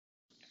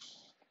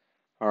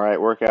All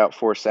right, workout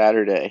for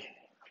Saturday.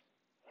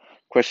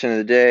 Question of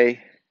the day: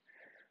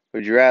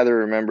 would you rather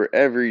remember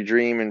every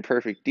dream in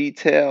perfect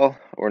detail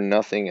or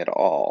nothing at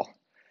all?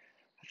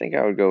 I think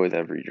I would go with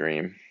every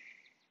dream.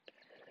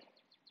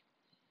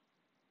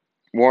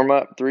 Warm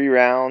up 3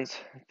 rounds,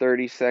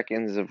 30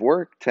 seconds of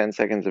work, 10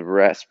 seconds of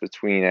rest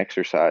between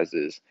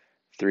exercises.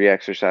 3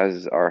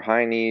 exercises are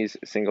high knees,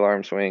 single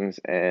arm swings,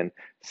 and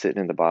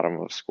sitting in the bottom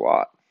of a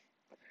squat.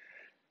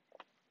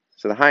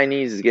 So the high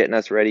knees is getting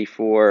us ready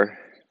for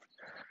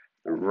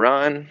the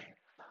run.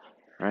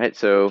 All right,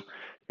 so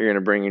you're going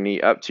to bring your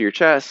knee up to your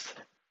chest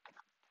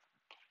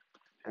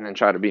and then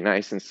try to be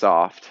nice and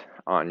soft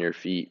on your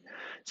feet.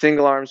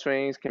 Single arm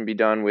swings can be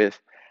done with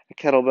a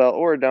kettlebell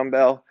or a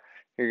dumbbell.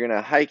 You're going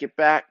to hike it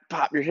back,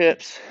 pop your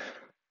hips,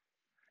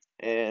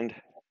 and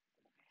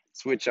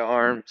switch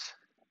arms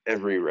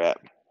every rep.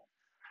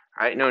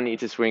 All right, no need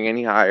to swing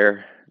any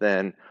higher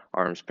than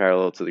arms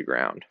parallel to the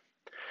ground.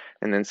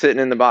 And then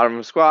sitting in the bottom of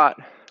a squat,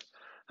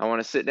 I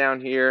want to sit down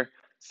here,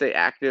 stay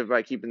active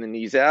by keeping the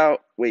knees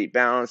out, weight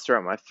balanced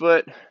throughout my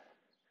foot,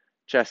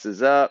 chest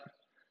is up,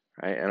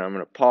 right? And I'm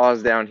going to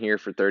pause down here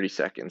for 30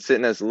 seconds,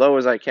 sitting as low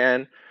as I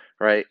can,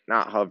 right?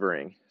 Not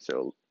hovering.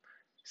 So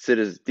sit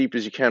as deep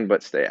as you can,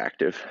 but stay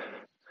active.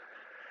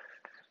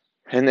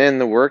 And then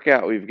the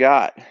workout we've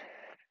got,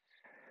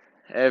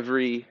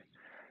 every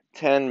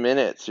 10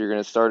 minutes, you're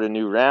going to start a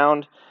new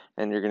round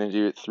and you're going to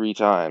do it 3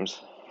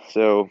 times.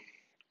 So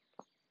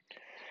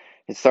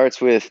it starts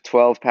with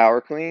 12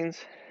 power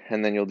cleans,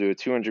 and then you'll do a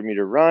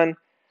 200-meter run.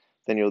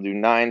 Then you'll do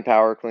 9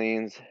 power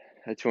cleans,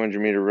 a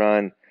 200-meter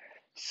run,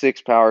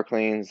 6 power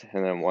cleans,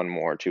 and then 1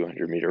 more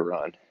 200-meter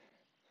run.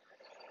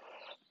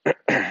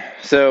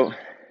 So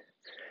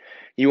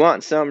you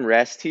want some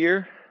rest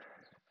here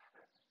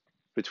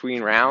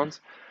between rounds.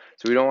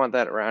 So we don't want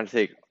that round to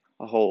take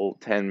a whole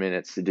 10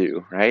 minutes to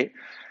do, right?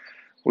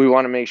 We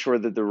want to make sure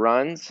that the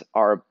runs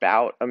are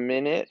about a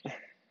minute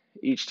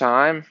each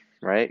time,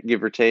 right?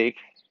 Give or take.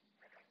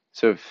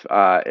 So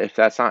if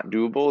that's not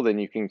doable, then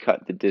you can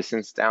cut the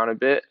distance down a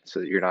bit so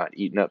that you're not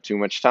eating up too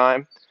much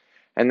time.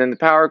 And then the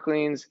power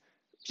cleans,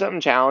 something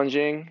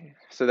challenging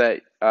so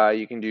that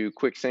you can do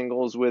quick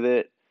singles with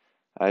it.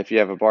 If you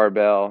have a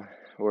barbell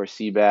or a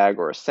sea bag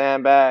or a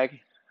sandbag.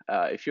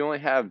 If you only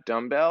have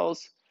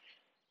dumbbells,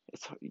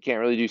 you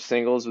can't really do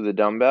singles with a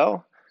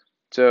dumbbell.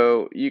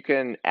 So you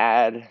can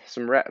add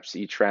some reps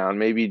each round.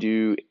 Maybe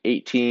do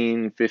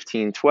 18,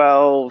 15,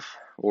 12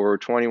 or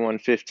 21,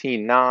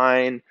 15,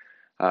 9.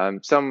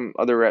 Some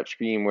other rep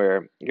scheme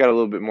where you got a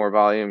little bit more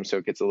volume, so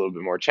it gets a little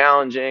bit more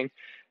challenging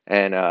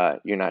and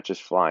you're not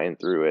just flying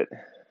through it.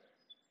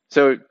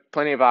 So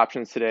plenty of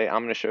options today.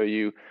 I'm going to show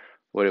you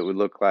what it would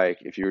look like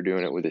if you were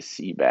doing it with a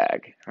sea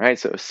bag. All right,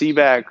 so a sea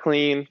bag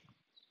clean.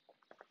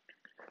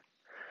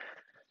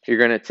 You're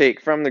going to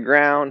take from the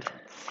ground,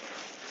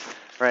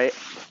 right,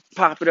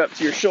 pop it up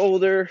to your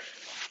shoulder,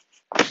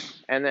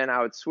 and then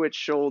I would switch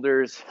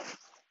shoulders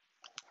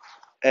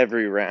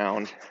every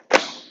round,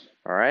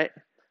 all right?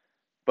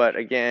 But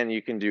again,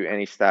 you can do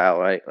any style,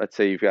 right? Let's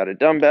say you've got a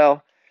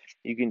dumbbell.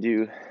 You can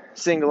do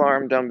single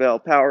arm dumbbell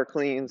power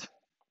cleans,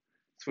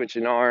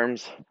 switching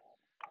arms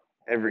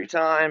every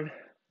time.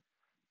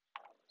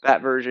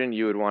 That version,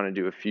 you would want to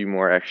do a few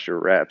more extra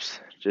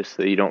reps just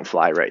so you don't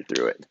fly right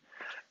through it.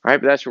 All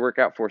right, but that's your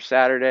workout for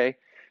Saturday.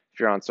 If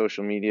you're on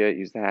social media,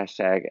 use the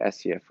hashtag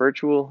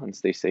STFVirtual and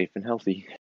stay safe and healthy.